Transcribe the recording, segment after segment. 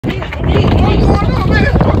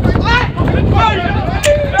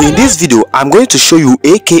In this video, I'm going to show you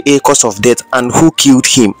AKA cause of death and who killed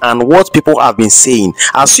him and what people have been saying.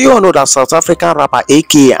 As you all know that South African rapper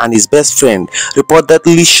AKA and his best friend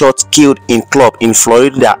reportedly shot killed in club in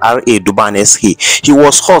Florida RA Durban SK. He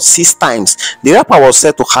was shot 6 times. The rapper was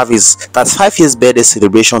set to have his 35 years birthday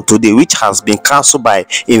celebration today, which has been cancelled by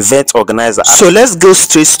event organizer. So let's go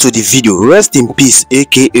straight to the video. Rest in peace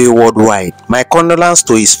AKA worldwide. My condolences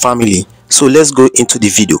to his family. So let's go into the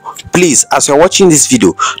video. Please, as you're watching this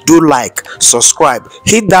video, do like, subscribe,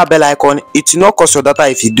 hit that bell icon. It will not cost your data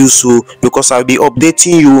if you do so, because I'll be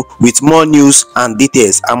updating you with more news and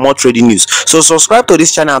details and more trading news. So subscribe to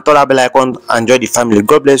this channel and turn that bell icon and join the family.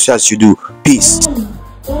 God bless you as you do. Peace.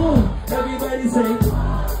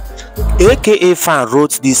 AKA fan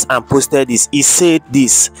wrote this and posted this. He said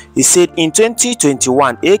in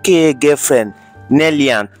 2021, AKA girlfriend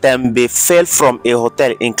Nellian Tembe fell from a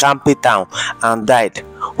hotel in Cape Town and died.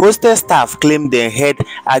 Hostel staff claimed they heard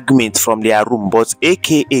argument from their room, but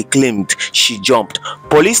AKA claimed she jumped.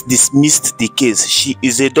 Police dismissed the case. She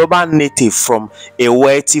is a Durban native from a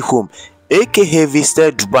wealthy home. AKA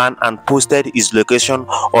visited Durban and posted his location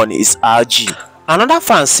on his RG. Another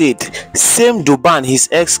fan said, same Durban, his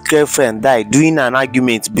ex-girlfriend died during an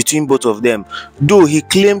argument between both of them, though he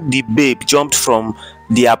claimed the babe jumped from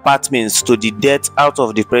the apartments to the death out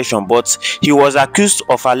of depression, but he was accused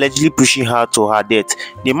of allegedly pushing her to her death.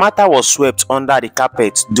 The matter was swept under the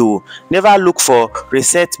carpet, though. Never look for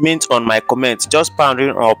resettlement on my comments, just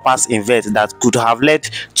pondering on past events that could have led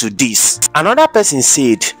to this. Another person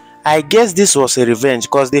said, I guess this was a revenge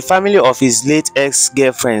because the family of his late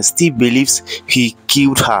ex-girlfriend still believes he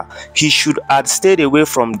killed her. He should have stayed away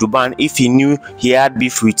from Durban if he knew he had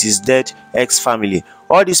beef with his dead ex-family.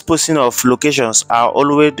 All these posting of locations are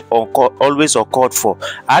always uncalled for.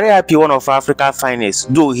 RIP, one of Africa's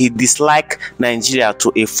finest, though he disliked Nigeria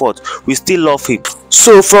to a fault, we still love him.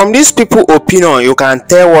 So from these people's opinion, you can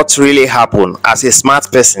tell what really happened as a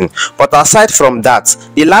smart person. But aside from that,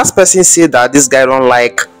 the last person said that this guy don't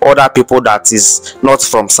like other people that is not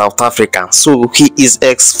from South Africa. So he is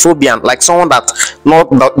ex-phobian, like someone that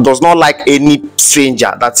does not like any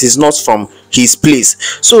stranger that is not from his place.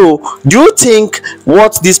 So do you think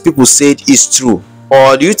what these people said is true,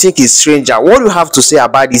 or do you think it's stranger? What do you have to say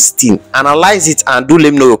about this thing? Analyze it and do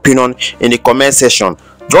let me know your opinion in the comment section.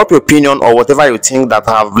 Drop your opinion or whatever you think that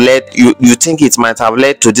have led you think it might have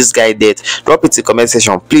led to this guy death. Drop it in the comment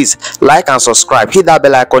section. Please like and subscribe, hit that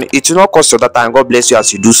bell icon. It will not cost your data, and God bless you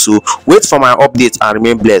as you do so. Wait for my updates and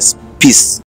remain blessed. Peace.